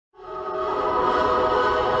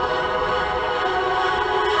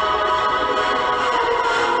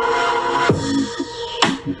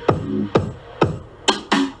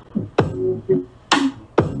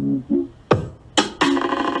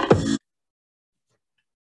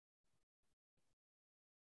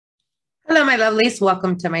my lovelies,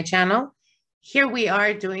 welcome to my channel. Here we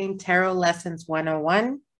are doing Tarot Lessons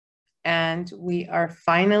 101, and we are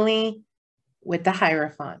finally with the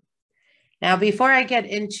Hierophant. Now, before I get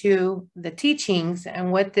into the teachings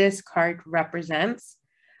and what this card represents,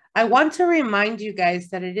 I want to remind you guys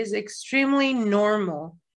that it is extremely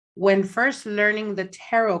normal when first learning the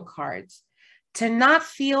tarot cards to not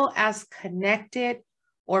feel as connected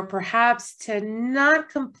or perhaps to not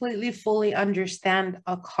completely fully understand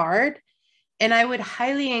a card. And I would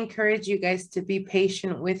highly encourage you guys to be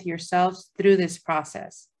patient with yourselves through this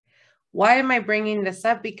process. Why am I bringing this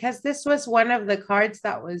up? Because this was one of the cards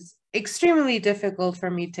that was extremely difficult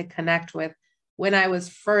for me to connect with when I was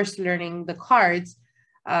first learning the cards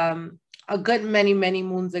a good many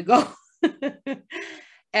moons ago.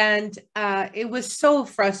 And it was so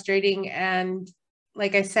frustrating. And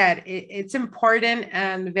like I said, it's important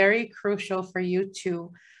and very crucial for you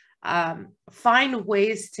to find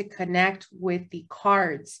ways to connect with the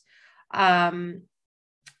cards in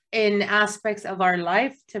aspects of our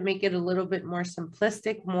life to make it a little bit more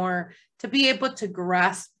simplistic, more to be able to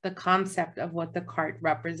grasp the concept of what the card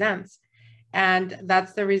represents. And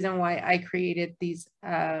that's the reason why I created these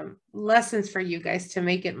lessons for you guys, to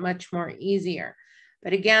make it much more easier.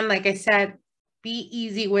 But again, like I said, be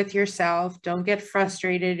easy with yourself. Don't get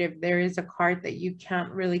frustrated if there is a card that you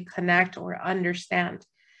can't really connect or understand.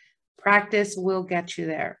 Practice will get you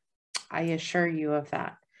there. I assure you of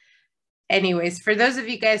that. Anyways, for those of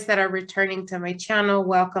you guys that are returning to my channel,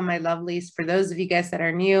 welcome, my lovelies. For those of you guys that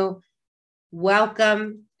are new,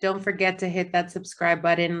 welcome. Don't forget to hit that subscribe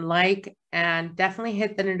button, like, and definitely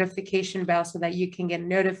hit the notification bell so that you can get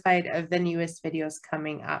notified of the newest videos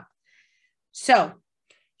coming up. So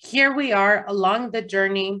here we are along the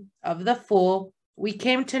journey of the Fool. We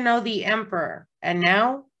came to know the Emperor, and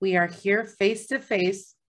now we are here face to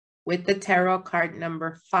face with the tarot card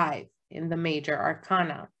number 5 in the major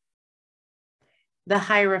arcana. The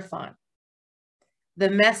Hierophant,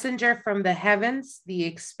 the messenger from the heavens, the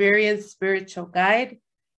experienced spiritual guide,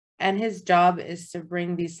 and his job is to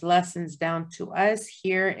bring these lessons down to us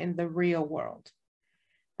here in the real world.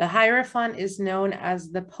 The Hierophant is known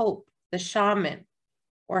as the Pope, the Shaman,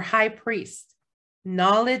 or High Priest,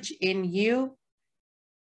 knowledge in you,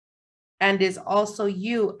 and is also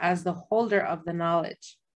you as the holder of the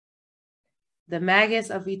knowledge. The Magus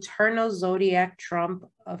of eternal zodiac trump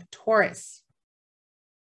of Taurus.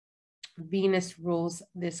 Venus rules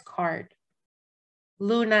this card.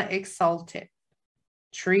 Luna exalted.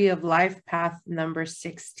 Tree of life path number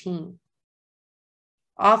 16.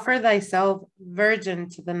 Offer thyself virgin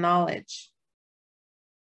to the knowledge.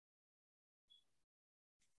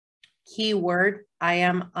 Keyword, I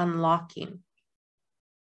am unlocking.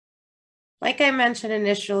 Like I mentioned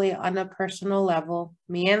initially, on a personal level,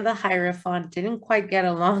 me and the Hierophant didn't quite get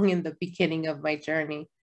along in the beginning of my journey,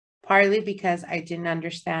 partly because I didn't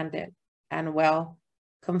understand it. And well,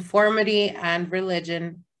 conformity and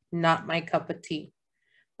religion, not my cup of tea.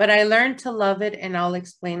 But I learned to love it, and I'll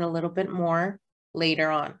explain a little bit more later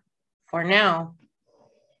on. For now,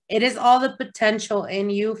 it is all the potential in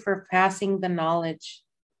you for passing the knowledge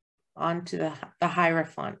on to the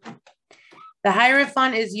Hierophant. The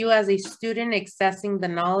Hierophant is you as a student accessing the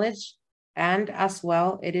knowledge, and as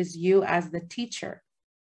well, it is you as the teacher,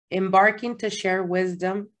 embarking to share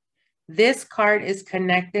wisdom. This card is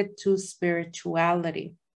connected to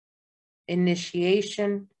spirituality,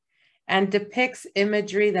 initiation, and depicts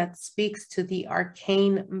imagery that speaks to the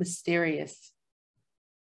arcane mysterious,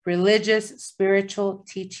 religious, spiritual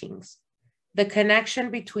teachings, the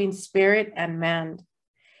connection between spirit and man.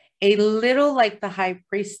 A little like the High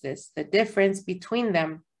Priestess, the difference between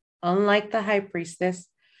them, unlike the High Priestess,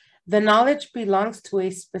 the knowledge belongs to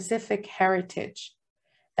a specific heritage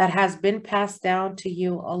that has been passed down to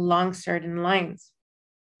you along certain lines.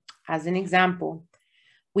 As an example,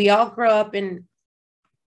 we all grow up in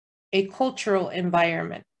a cultural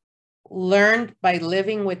environment, learned by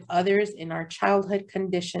living with others in our childhood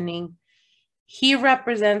conditioning. He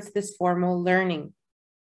represents this formal learning.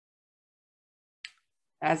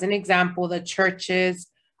 As an example, the churches,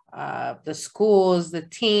 the schools, the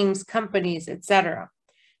teams, companies, etc.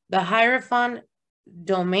 The Hierophant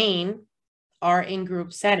domain are in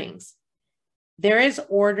group settings. There is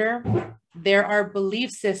order. There are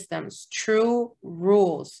belief systems, true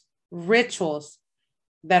rules, rituals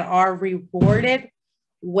that are rewarded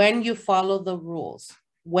when you follow the rules.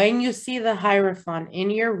 When you see the Hierophant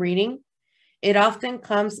in your reading, it often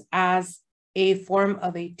comes as a form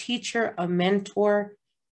of a teacher, a mentor,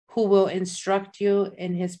 who will instruct you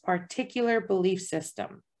in his particular belief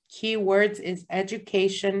system. Keywords is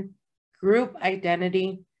education, group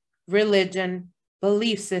identity, religion,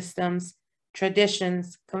 belief systems,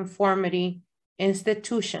 traditions, conformity,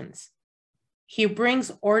 institutions. He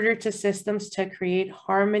brings order to systems to create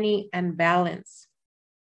harmony and balance.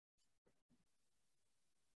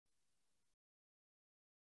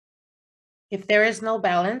 If there is no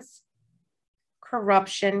balance,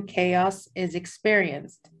 corruption, chaos is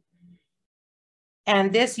experienced.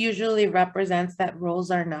 And this usually represents that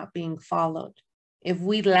rules are not being followed. If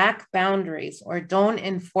we lack boundaries or don't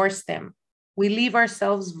enforce them, we leave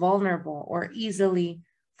ourselves vulnerable or easily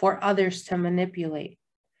for others to manipulate.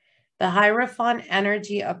 The Hierophant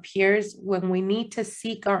energy appears when we need to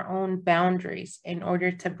seek our own boundaries in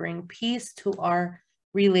order to bring peace to our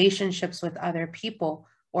relationships with other people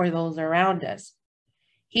or those around us.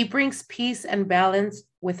 He brings peace and balance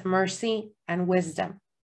with mercy and wisdom.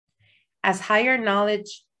 As higher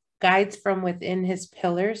knowledge guides from within his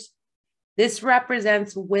pillars, this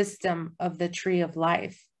represents wisdom of the tree of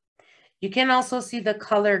life. You can also see the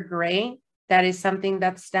color gray. That is something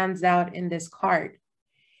that stands out in this card.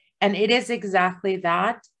 And it is exactly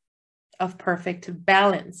that of perfect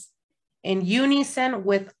balance in unison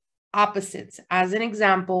with opposites. As an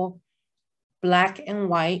example, black and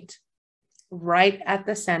white, right at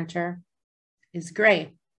the center is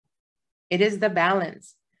gray. It is the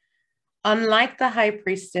balance. Unlike the high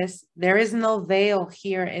priestess, there is no veil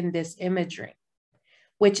here in this imagery,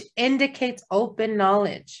 which indicates open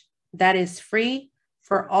knowledge that is free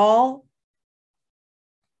for all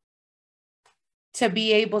to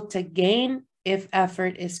be able to gain if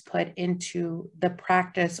effort is put into the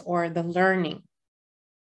practice or the learning.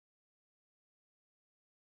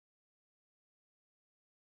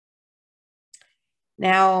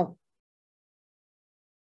 Now,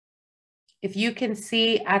 if you can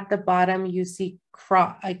see at the bottom, you see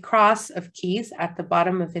a cross of keys at the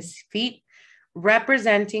bottom of his feet,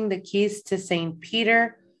 representing the keys to St.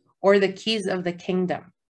 Peter or the keys of the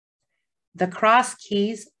kingdom. The cross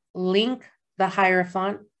keys link the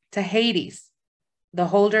Hierophant to Hades, the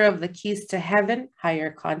holder of the keys to heaven,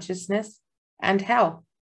 higher consciousness, and hell,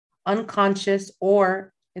 unconscious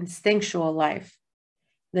or instinctual life.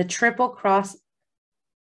 The triple cross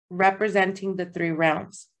representing the three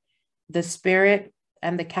realms, the spirit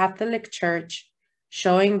and the Catholic Church,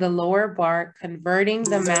 showing the lower bar, converting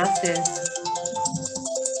the masses.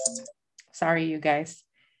 Sorry, you guys.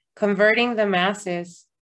 Converting the masses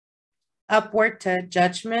upward to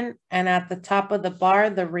judgment, and at the top of the bar,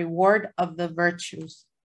 the reward of the virtues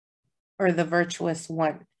or the virtuous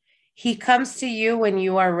one. He comes to you when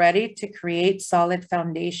you are ready to create solid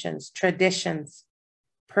foundations, traditions,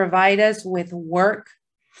 provide us with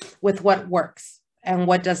what works and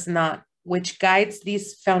what does not, which guides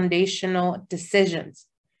these foundational decisions.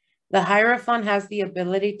 The Hierophant has the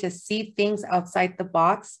ability to see things outside the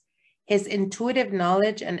box. His intuitive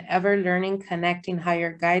knowledge and ever-learning connecting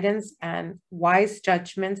higher guidance and wise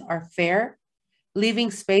judgments are fair,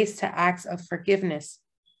 leaving space to acts of forgiveness.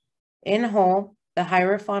 In whole, the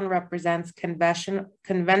Hierophant represents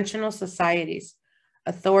conventional societies,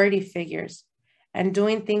 authority figures, and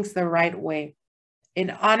doing things the right way. It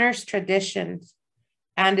honors traditions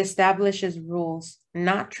and establishes rules.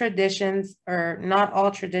 Not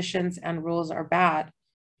all traditions and rules are bad.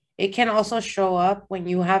 It can also show up when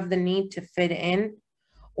you have the need to fit in,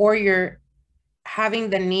 or you're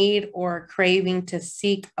having the need or craving to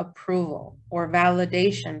seek approval or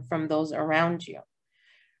validation from those around you.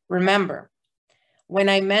 Remember, when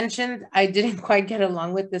I mentioned I didn't quite get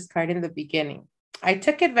along with this card in the beginning, I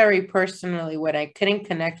took it very personally when I couldn't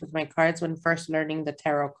connect with my cards when first learning the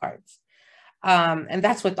tarot cards. And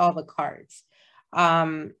that's with all the cards.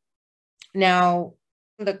 Now,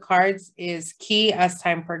 the cards is key as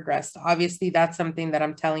time progressed. Obviously, that's something that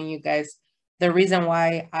I'm telling you guys. The reason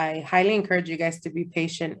why I highly encourage you guys to be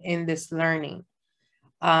patient in this learning.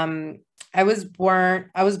 I was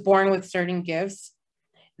born with certain gifts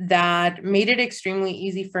that made it extremely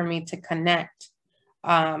easy for me to connect,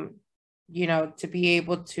 to be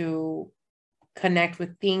able to connect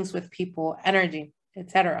with things, with people, energy,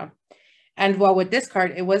 etc. And while with this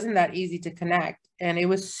card, it wasn't that easy to connect. And it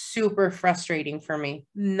was super frustrating for me,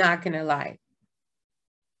 not gonna lie.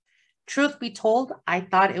 Truth be told, I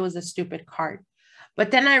thought it was a stupid card.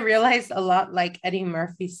 But then I realized a lot like Eddie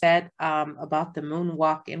Murphy said about the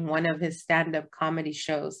moonwalk in one of his stand-up comedy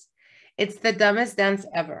shows. It's the dumbest dance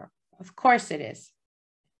ever. Of course it is.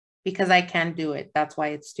 Because I can't do it. That's why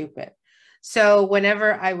it's stupid. So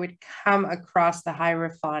whenever I would come across the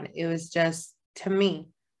Hierophant, it was just, to me,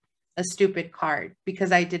 a stupid card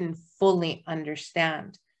because I didn't fully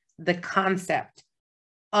understand the concept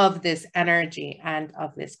of this energy and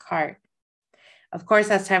of this card. Of course,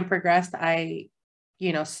 as time progressed, I,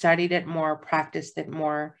 studied it more, practiced it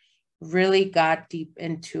more, really got deep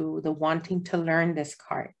into the wanting to learn this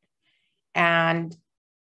card. And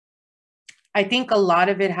I think a lot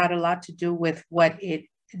of it had a lot to do with what it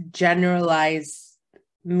generalized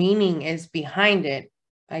meaning is behind it.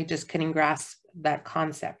 I just couldn't grasp that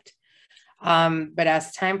concept. But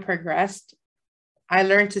as time progressed, I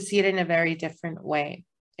learned to see it in a very different way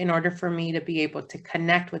in order for me to be able to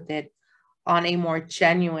connect with it on a more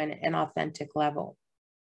genuine and authentic level.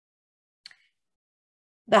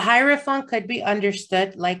 The Hierophant could be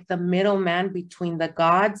understood like the middleman between the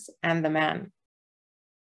gods and the man.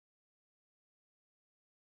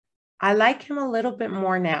 I like him a little bit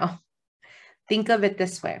more now. Think of it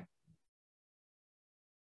this way.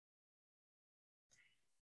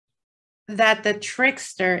 That the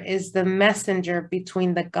trickster is the messenger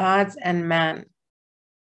between the gods and man,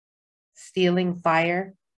 stealing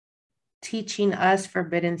fire, teaching us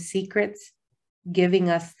forbidden secrets, giving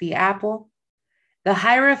us the apple. The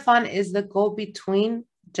Hierophant is the go-between,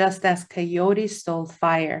 just as Coyote stole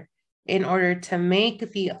fire in order to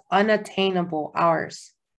make the unattainable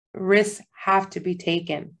ours. Risks have to be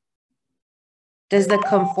taken. Does the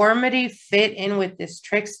conformity fit in with this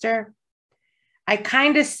trickster? I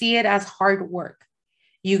kind of see it as hard work.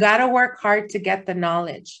 You got to work hard to get the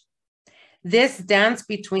knowledge. This dance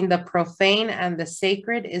between the profane and the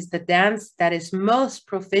sacred is the dance that is most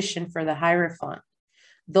proficient for the Hierophant.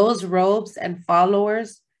 Those robes and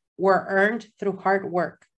followers were earned through hard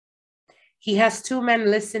work. He has two men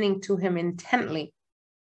listening to him intently,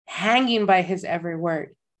 hanging by his every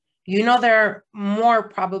word. You know, there are more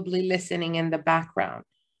probably listening in the background,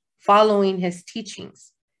 following his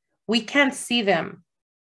teachings. We can't see them,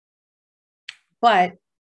 but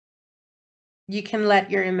you can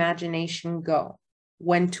let your imagination go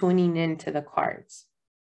when tuning into the cards.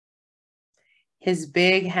 His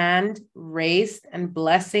big hand raised and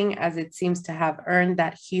blessing as it seems to have earned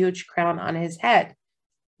that huge crown on his head.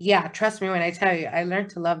 Yeah, trust me when I tell you, I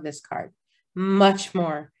learned to love this card much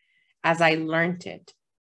more as I learned it.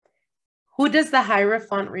 Who does the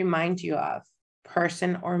Hierophant remind you of?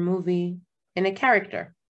 Person or movie in a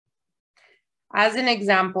character? As an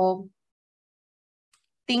example,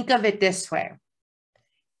 think of it this way.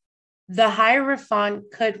 The Hierophant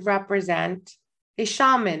could represent a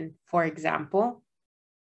shaman, for example.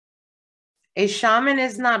 A shaman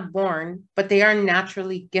is not born, but they are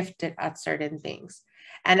naturally gifted at certain things.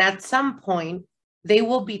 And at some point, they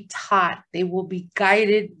will be taught, they will be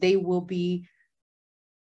guided, they will be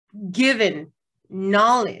given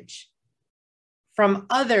knowledge from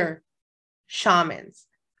other shamans,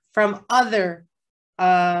 from other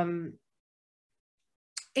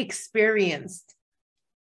experienced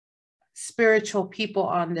spiritual people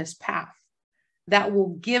on this path that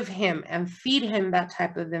will give him and feed him that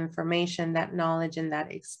type of information, that knowledge, and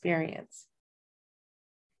that experience.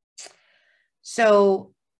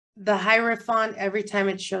 So the Hierophant, every time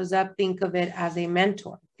it shows up, think of it as a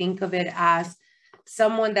mentor. Think of it as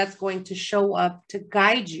someone that's going to show up to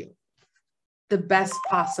guide you the best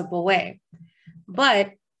possible way.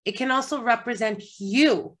 But it can also represent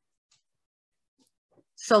you.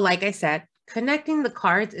 So like I said, connecting the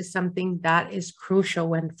cards is something that is crucial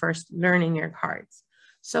when first learning your cards.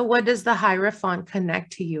 So what does the Hierophant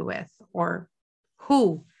connect to you with, or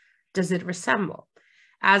who does it resemble?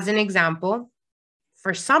 As an example,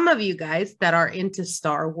 for some of you guys that are into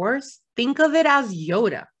Star Wars, think of it as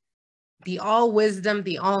Yoda, the all wisdom,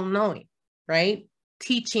 the all knowing, right?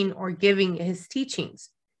 Teaching or giving his teachings.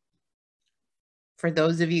 For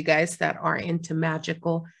those of you guys that are into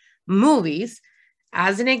magical movies,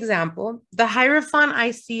 as an example, the Hierophant,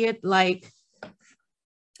 I see it like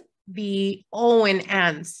the Owen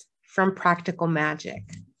ants from Practical Magic.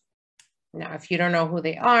 Now, if you don't know who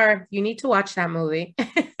they are, you need to watch that movie.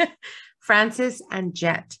 Francis and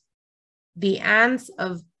Jet, the ants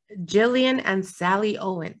of Gillian and Sally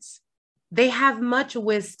Owens. They have much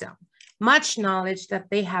wisdom, much knowledge that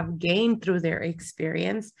they have gained through their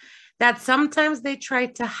experience, that sometimes they try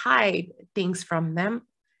to hide things from them.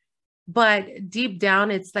 But deep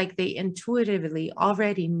down, it's like they intuitively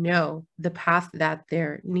already know the path that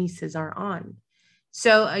their nieces are on.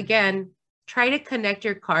 So again, try to connect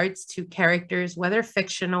your cards to characters, whether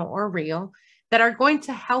fictional or real, that are going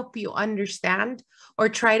to help you understand or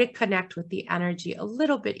try to connect with the energy a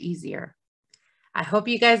little bit easier. I hope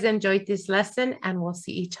you guys enjoyed this lesson, and we'll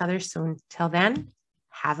see each other soon. Till then,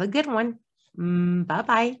 have a good one.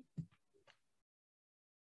 Bye-bye.